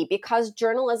tricky because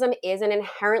journalism is an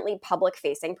inherently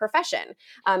public-facing profession.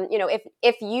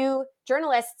 If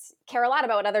journalists care a lot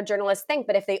about what other journalists think,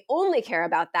 but if they only care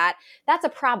about that, that's a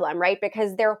problem, right?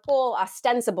 Because their whole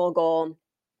ostensible goal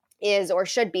is or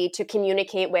should be to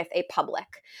communicate with a public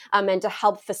and to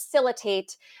help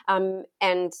facilitate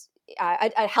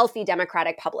a healthy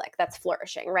democratic public that's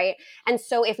flourishing, right? And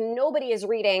so if nobody is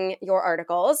reading your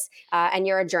articles and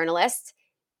you're a journalist,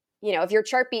 if your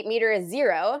Chartbeat meter is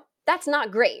 0, that's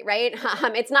not great, right?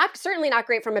 It's certainly not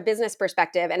great from a business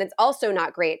perspective, and it's also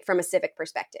not great from a civic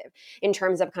perspective in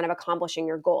terms of kind of accomplishing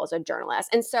your goal as a journalist.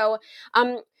 And so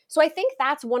I think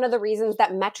that's one of the reasons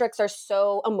that metrics are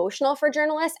so emotional for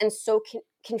journalists and so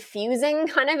confusing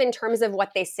kind of in terms of what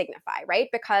they signify, right?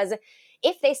 Because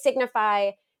if they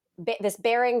signify this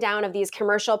bearing down of these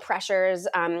commercial pressures,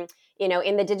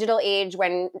 in the digital age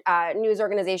when news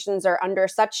organizations are under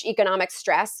such economic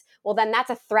stress, well, then that's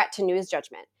a threat to news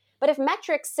judgment. But if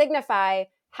metrics signify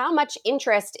how much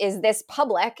interest is this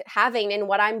public having in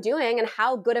what I'm doing and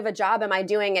how good of a job am I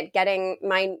doing at getting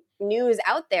my news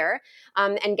out there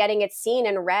and getting it seen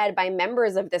and read by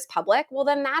members of this public, well,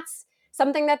 then that's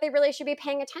something that they really should be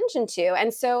paying attention to.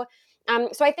 And so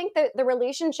I think that the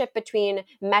relationship between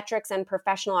metrics and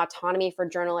professional autonomy for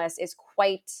journalists is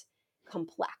quite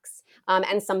complex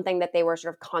and something that they were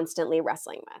sort of constantly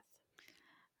wrestling with.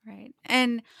 Right.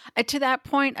 And to that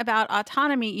point about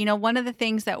autonomy, one of the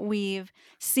things that we've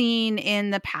seen in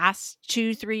the past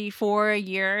 2, 3, 4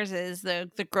 years is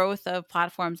the growth of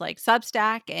platforms like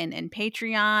Substack and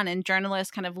Patreon, and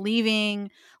journalists kind of leaving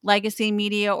legacy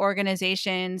media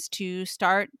organizations to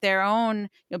start their own,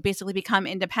 basically become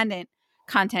independent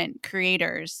content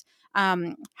creators.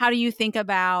 How do you think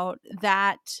about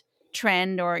that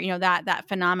trend, or that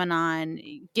phenomenon,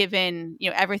 given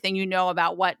everything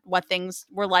about what things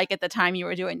were like at the time you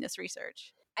were doing this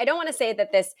research? I don't want to say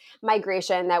that this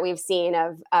migration that we've seen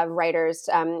of writers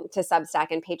to Substack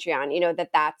and Patreon,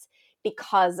 that's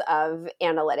because of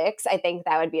analytics. I think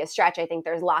that would be a stretch. I think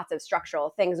there's lots of structural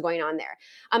things going on there.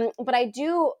 But I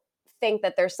do think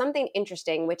that there's something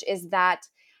interesting, which is that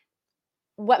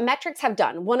what metrics have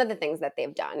done, one of the things that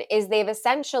they've done is they've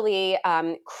essentially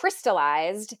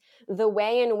crystallized the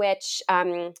way in which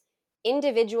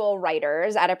individual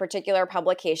writers at a particular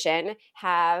publication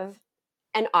have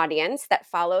an audience that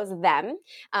follows them,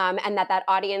 and that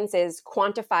audience is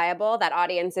quantifiable, that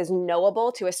audience is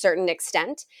knowable to a certain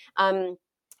extent.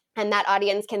 And that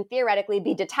audience can theoretically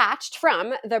be detached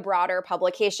from the broader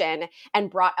publication and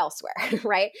brought elsewhere,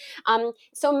 right?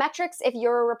 So metrics, if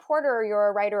you're a reporter or you're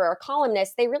a writer or a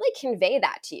columnist, they really convey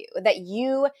that to you, that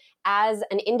you as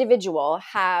an individual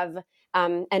have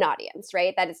an audience,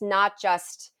 right? That it's not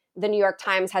just the New York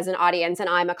Times has an audience and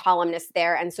I'm a columnist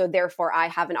there, and so therefore I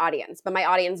have an audience, but my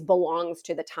audience belongs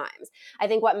to the Times. I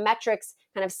think what metrics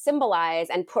kind of symbolize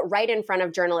and put right in front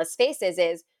of journalists' faces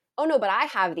is, oh no, but I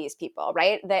have these people,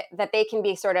 right? That they can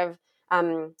be sort of,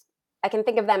 I can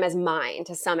think of them as mine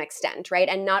to some extent, right?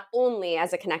 And not only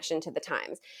as a connection to the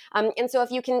Times. And so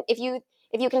if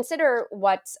you consider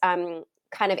what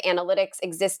kind of analytics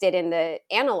existed in the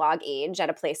analog age at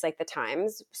a place like the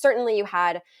Times, certainly you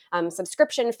had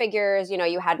subscription figures,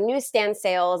 you had newsstand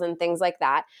sales and things like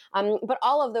that. But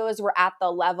all of those were at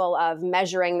the level of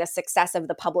measuring the success of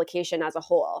the publication as a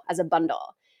whole, as a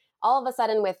bundle. All of a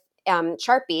sudden with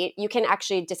Chartbeat, you can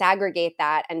actually disaggregate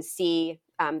that and see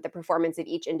the performance of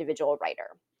each individual writer.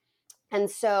 And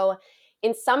so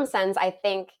in some sense, I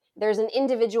think there's an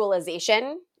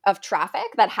individualization of traffic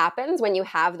that happens when you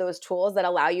have those tools that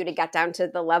allow you to get down to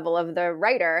the level of the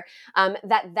writer,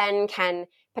 that then can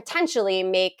potentially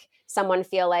make someone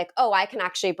feel like, oh, I can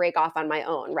actually break off on my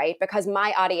own, right? Because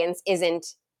my audience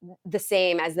isn't the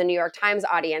same as the New York Times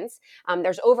audience.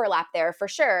 There's overlap there for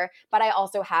sure, but I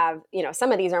also have,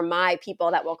 some of these are my people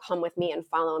that will come with me and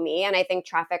follow me. And I think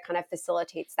traffic kind of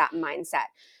facilitates that mindset.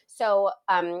 So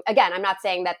again, I'm not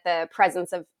saying that the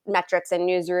presence of metrics in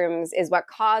newsrooms is what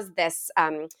caused this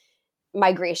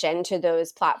migration to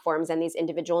those platforms and these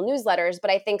individual newsletters,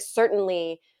 but I think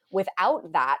certainly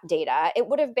without that data, it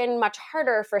would have been much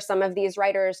harder for some of these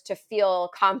writers to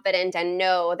feel confident and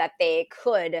know that they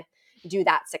could do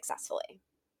that successfully.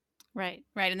 Right.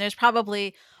 And there's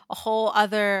probably a whole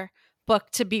other book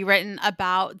to be written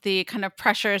about the kind of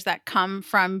pressures that come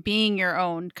from being your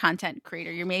own content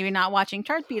creator. You're maybe not watching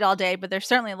Chartbeat all day, but there's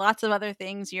certainly lots of other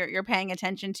things you're paying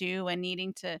attention to and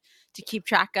needing to keep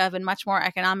track of, and much more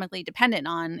economically dependent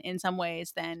on in some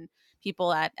ways than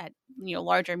people at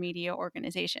larger media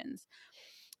organizations.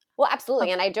 Well,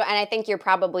 absolutely. And I think you're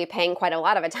probably paying quite a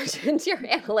lot of attention to your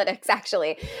analytics,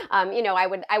 actually.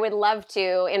 I would love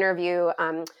to interview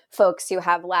folks who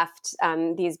have left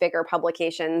these bigger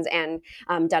publications and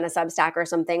done a Substack or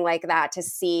something like that to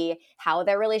see how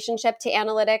their relationship to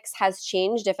analytics has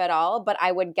changed, if at all. But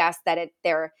I would guess that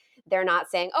they're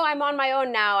not saying, oh, I'm on my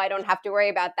own now, I don't have to worry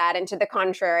about that. And to the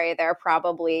contrary, they're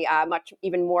probably much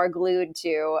even more glued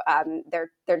to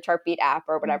their Chartbeat app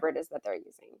or whatever it is that they're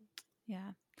using.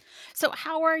 Yeah. So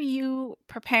how are you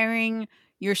preparing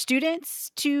your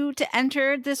students to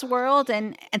enter this world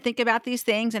and think about these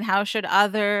things? And how should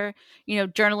other,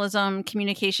 journalism,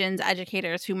 communications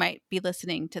educators who might be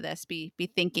listening to this be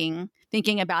thinking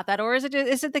about that? Or is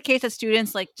it the case that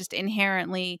students just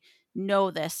inherently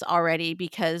know this already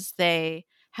because they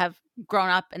have grown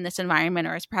up in this environment,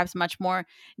 or is perhaps much more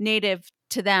native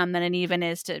to them than it even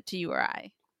is to you or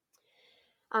I?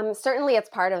 Certainly it's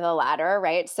part of the latter,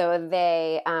 right? So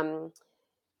they,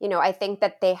 I think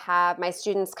that my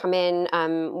students come in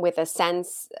with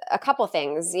a couple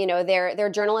things, they're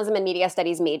journalism and media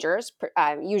studies majors,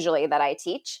 usually that I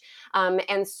teach. But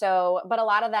a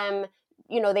lot of them,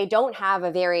 they don't have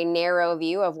a very narrow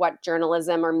view of what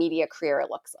journalism or media career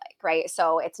looks like, right?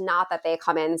 So it's not that they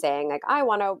come in saying like, I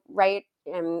want to write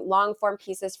long form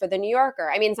pieces for the New Yorker.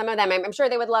 I mean, some of them, I'm sure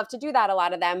they would love to do that, a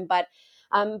lot of them, but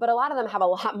But a lot of them have a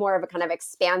lot more of a kind of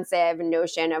expansive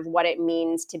notion of what it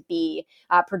means to be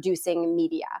producing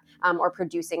media or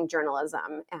producing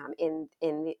journalism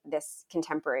in this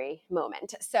contemporary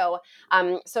moment. So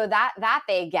that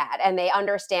they get, and they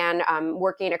understand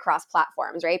working across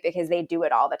platforms, right? Because they do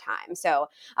it all the time. So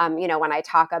when I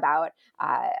talk about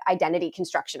identity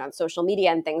construction on social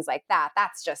media and things like that,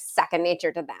 that's just second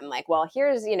nature to them. Like, well,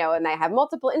 here's, and I have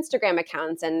multiple Instagram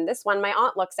accounts, and this one my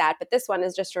aunt looks at, but this one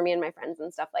is just for me and my friends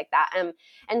and stuff like that.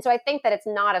 And so I think that it's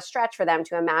not a stretch for them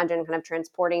to imagine kind of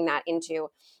transporting that into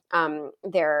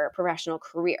their professional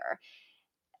career.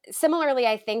 Similarly,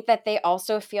 I think that they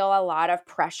also feel a lot of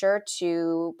pressure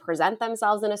to present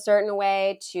themselves in a certain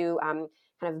way, to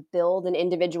kind of build an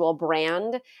individual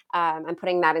brand. I'm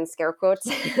putting that in scare quotes.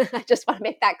 I just want to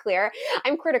make that clear.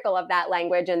 I'm critical of that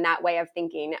language and that way of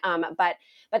thinking.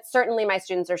 But certainly my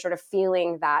students are sort of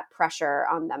feeling that pressure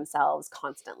on themselves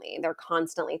constantly. They're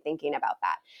constantly thinking about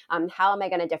that. How am I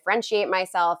going to differentiate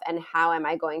myself, and how am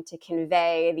I going to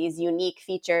convey these unique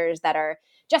features that are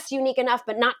just unique enough,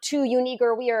 but not too unique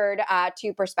or weird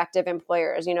to prospective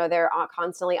employers? They're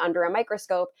constantly under a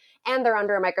microscope, and they're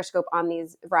under a microscope on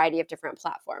these variety of different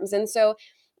platforms. And so,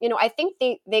 I think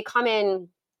they come in.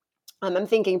 I'm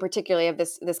thinking particularly of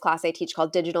this class I teach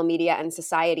called Digital Media and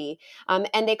Society.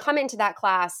 And they come into that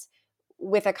class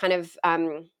with a kind of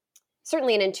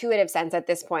certainly an intuitive sense at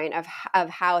this point of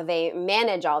how they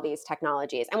manage all these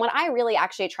technologies. And what I really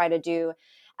actually try to do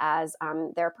as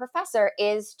their professor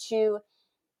is to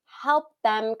help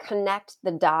them connect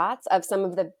the dots of some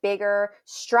of the bigger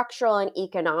structural and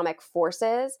economic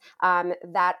forces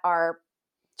that are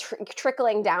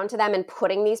trickling down to them and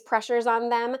putting these pressures on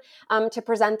them to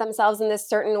present themselves in this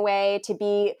certain way, to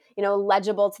be,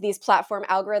 legible to these platform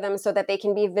algorithms so that they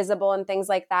can be visible and things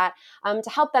like that, to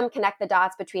help them connect the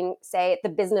dots between, say, the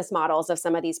business models of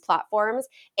some of these platforms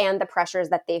and the pressures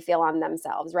that they feel on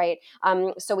themselves, right?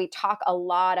 So we talk a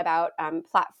lot about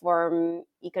platform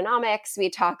economics. We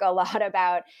talk a lot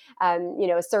about,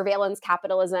 surveillance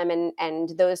capitalism and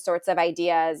those sorts of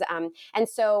ideas. And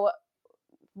so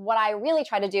what I really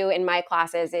try to do in my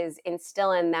classes is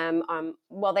instill in them,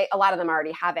 a lot of them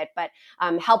already have it, but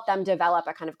help them develop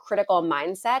a kind of critical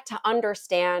mindset to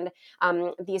understand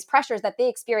these pressures that they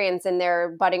experience in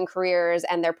their budding careers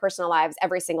and their personal lives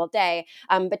every single day,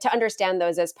 but to understand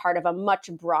those as part of a much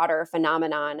broader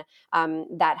phenomenon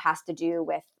that has to do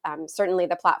with certainly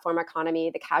the platform economy,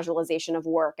 the casualization of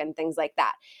work, and things like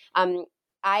that.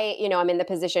 I'm in the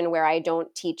position where I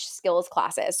don't teach skills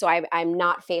classes. So I'm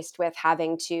not faced with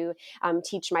having to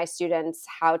teach my students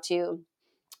how to,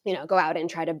 go out and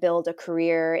try to build a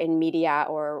career in media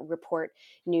or report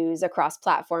news across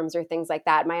platforms or things like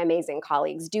that. My amazing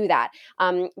colleagues do that.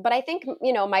 But I think,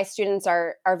 my students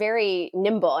are very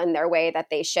nimble in their way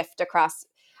that they shift across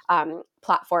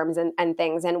platforms and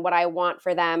things. And what I want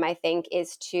for them, I think,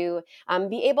 is to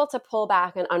be able to pull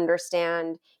back and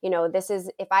understand, this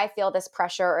is, if I feel this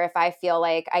pressure, or if I feel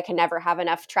like I can never have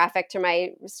enough traffic to my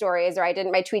stories, or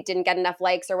my tweet didn't get enough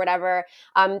likes or whatever,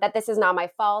 that this is not my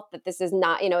fault, that this is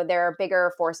not, there are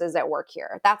bigger forces at work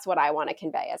here. That's what I want to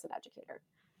convey as an educator.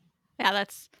 Yeah,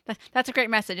 that's a great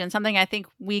message, and something I think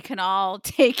we can all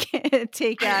take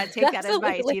that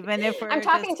advice, even if I'm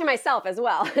talking to myself as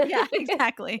well. Yeah,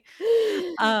 exactly.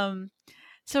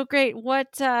 So great.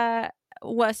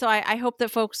 So I hope that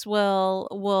folks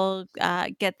will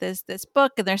get this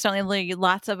book, and there's certainly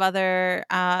lots of other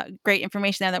great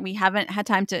information there that we haven't had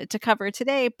time to cover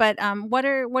today. But what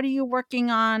are you working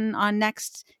on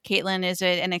next, Caitlin? Is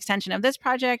it an extension of this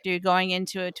project? Are you going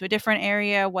into a different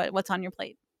area? What's on your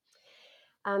plate?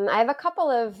 I have a couple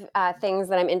of things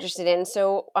that I'm interested in.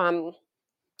 So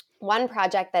one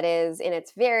project that is in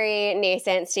its very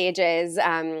nascent stages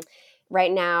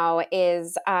right now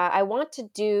is I want to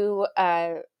do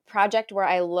a project where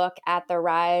I look at the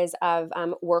rise of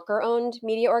worker-owned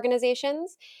media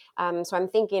organizations. So I'm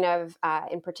thinking of,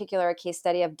 in particular, a case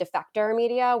study of Defector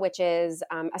Media, which is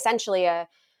essentially a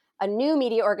new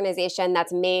media organization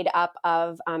that's made up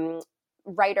of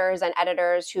writers and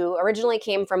editors who originally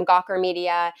came from Gawker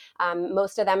Media,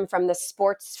 most of them from the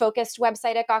sports-focused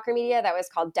website at Gawker Media that was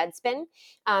called Deadspin,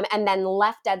 and then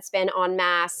left Deadspin en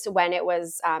masse when it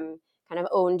was kind of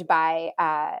owned by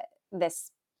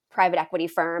this private equity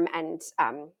firm, and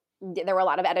there were a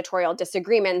lot of editorial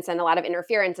disagreements and a lot of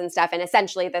interference and stuff, and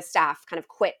essentially the staff kind of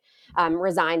quit,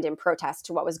 resigned in protest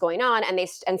to what was going on,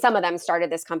 and some of them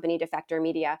started this company, Defector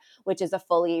Media, which is a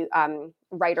fully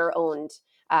writer-owned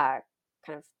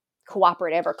kind of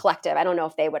cooperative or collective. I don't know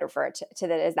if they would refer to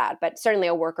that as that, but certainly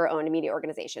a worker-owned media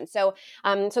organization. So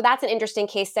that's an interesting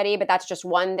case study, but that's just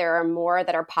one. There are more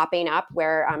that are popping up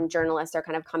where journalists are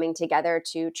kind of coming together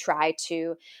to try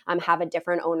to have a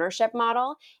different ownership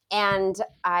model. And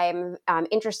I'm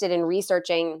interested in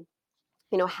researching,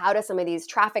 how do some of these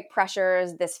traffic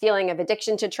pressures, this feeling of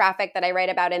addiction to traffic that I write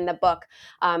about in the book,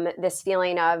 this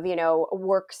feeling of,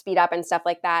 work speed up and stuff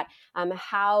like that,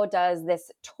 how does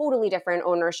this totally different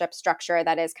ownership structure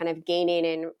that is kind of gaining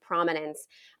in prominence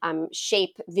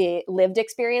shape the lived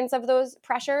experience of those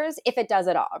pressures, if it does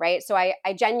at all, right? So I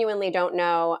genuinely don't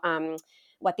know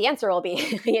what the answer will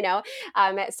be,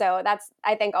 So that's,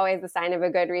 I think, always the sign of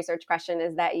a good research question,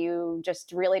 is that you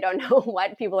just really don't know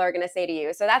what people are going to say to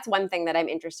you. So that's one thing that I'm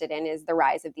interested in, is the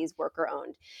rise of these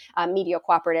worker-owned media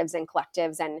cooperatives and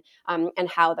collectives, and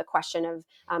how the question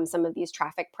of some of these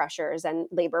traffic pressures and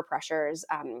labor pressures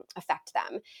affect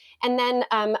them. And then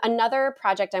another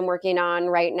project I'm working on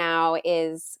right now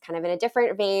is kind of in a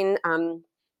different vein.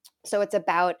 So it's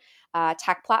about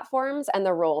tech platforms and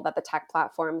the role that the tech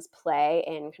platforms play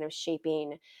in kind of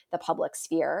shaping the public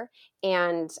sphere.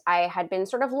 And I had been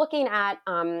sort of looking at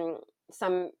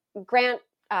some grant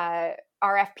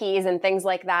RFPs and things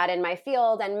like that in my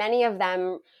field, and many of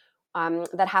them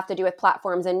that have to do with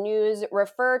platforms and news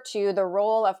refer to the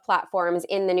role of platforms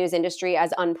in the news industry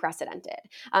as unprecedented.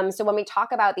 So when we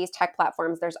talk about these tech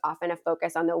platforms, there's often a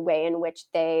focus on the way in which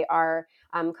they are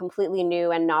completely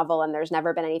new and novel, and there's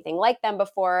never been anything like them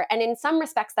before. And in some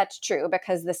respects, that's true,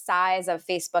 because the size of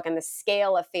Facebook and the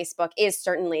scale of Facebook is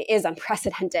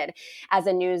unprecedented as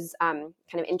a news kind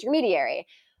of intermediary.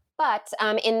 But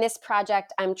in this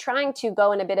project, I'm trying to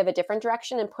go in a bit of a different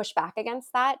direction and push back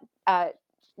against that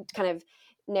kind of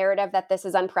narrative that this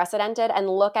is unprecedented, and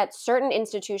look at certain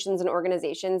institutions and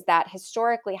organizations that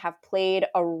historically have played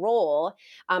a role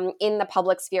in the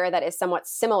public sphere that is somewhat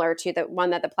similar to the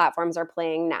one that the platforms are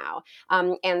playing now.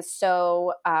 And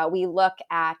so we look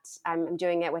at, I'm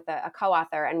doing it with a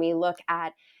co-author, and we look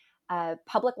at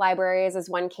public libraries as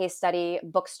one case study,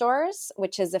 bookstores,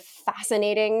 which is a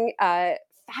fascinating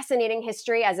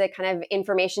history as a kind of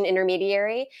information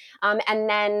intermediary. And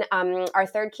then our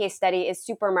third case study is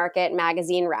supermarket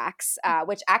magazine racks,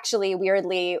 which actually,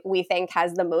 weirdly, we think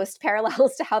has the most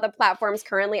parallels to how the platforms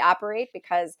currently operate,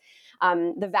 because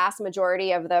the vast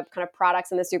majority of the kind of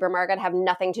products in the supermarket have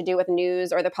nothing to do with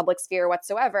news or the public sphere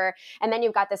whatsoever. And then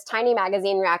you've got this tiny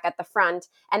magazine rack at the front.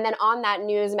 And then on that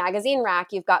news magazine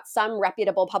rack, you've got some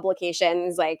reputable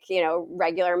publications like,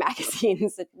 regular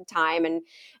magazines, Time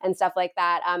and stuff like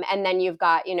that. And then you've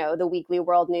got, the Weekly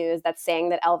World News that's saying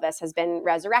that Elvis has been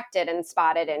resurrected and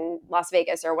spotted in Las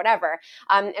Vegas or whatever.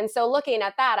 And so looking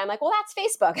at that, I'm like, well, that's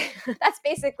Facebook. That's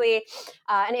basically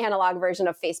an analog version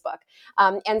of Facebook.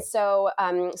 And so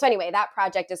anyway, that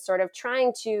project is sort of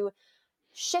trying to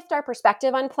shift our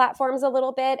perspective on platforms a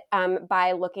little bit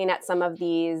by looking at some of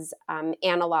these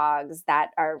analogs that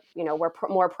are, were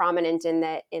more prominent in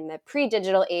the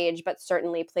pre-digital age, but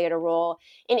certainly played a role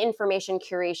in information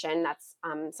curation that's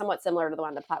somewhat similar to the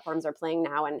one the platforms are playing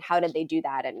now. And how did they do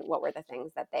that? And what were the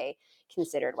things that they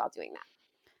considered while doing that?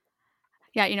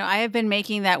 Yeah, I have been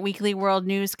making that Weekly World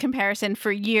News comparison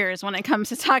for years when it comes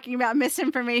to talking about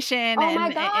misinformation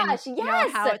my gosh,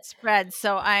 yes. How it spreads.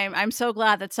 So I'm so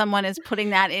glad that someone is putting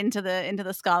that into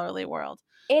the scholarly world.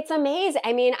 It's amazing.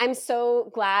 I mean, I'm so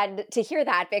glad to hear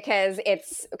that, because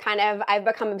it's kind of, I've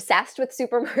become obsessed with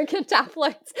supermarket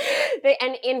tabloids.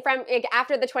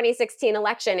 After the 2016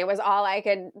 election, it was all I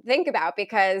could think about,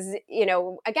 because,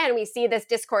 again, we see this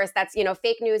discourse that's,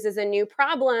 fake news is a new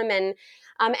problem. And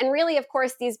really, of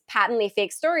course, these patently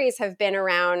fake stories have been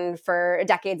around for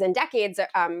decades and decades,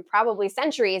 probably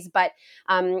centuries. But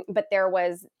there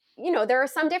was, there are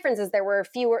some differences. There were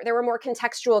more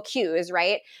contextual cues,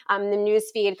 right? The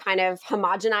newsfeed kind of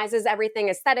homogenizes everything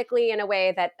aesthetically in a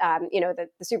way that, the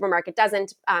supermarket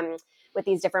doesn't with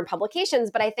these different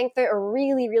publications. But I think there are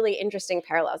really, really interesting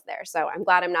parallels there. So I'm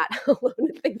glad I'm not alone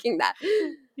in thinking that.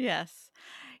 Yes.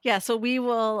 Yeah, so we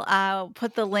will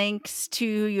put the links to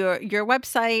your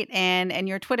website and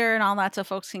your Twitter and all that, so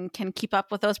folks can keep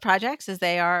up with those projects as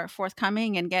they are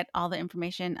forthcoming, and get all the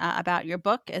information about your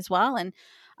book as well. And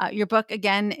your book,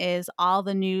 again, is All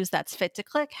the News That's Fit to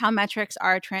Click: How Metrics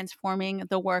Are Transforming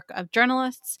the Work of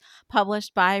Journalists,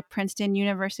 published by Princeton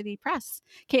University Press.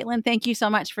 Caitlin, thank you so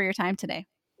much for your time today.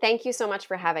 Thank you so much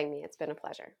for having me. It's been a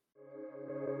pleasure.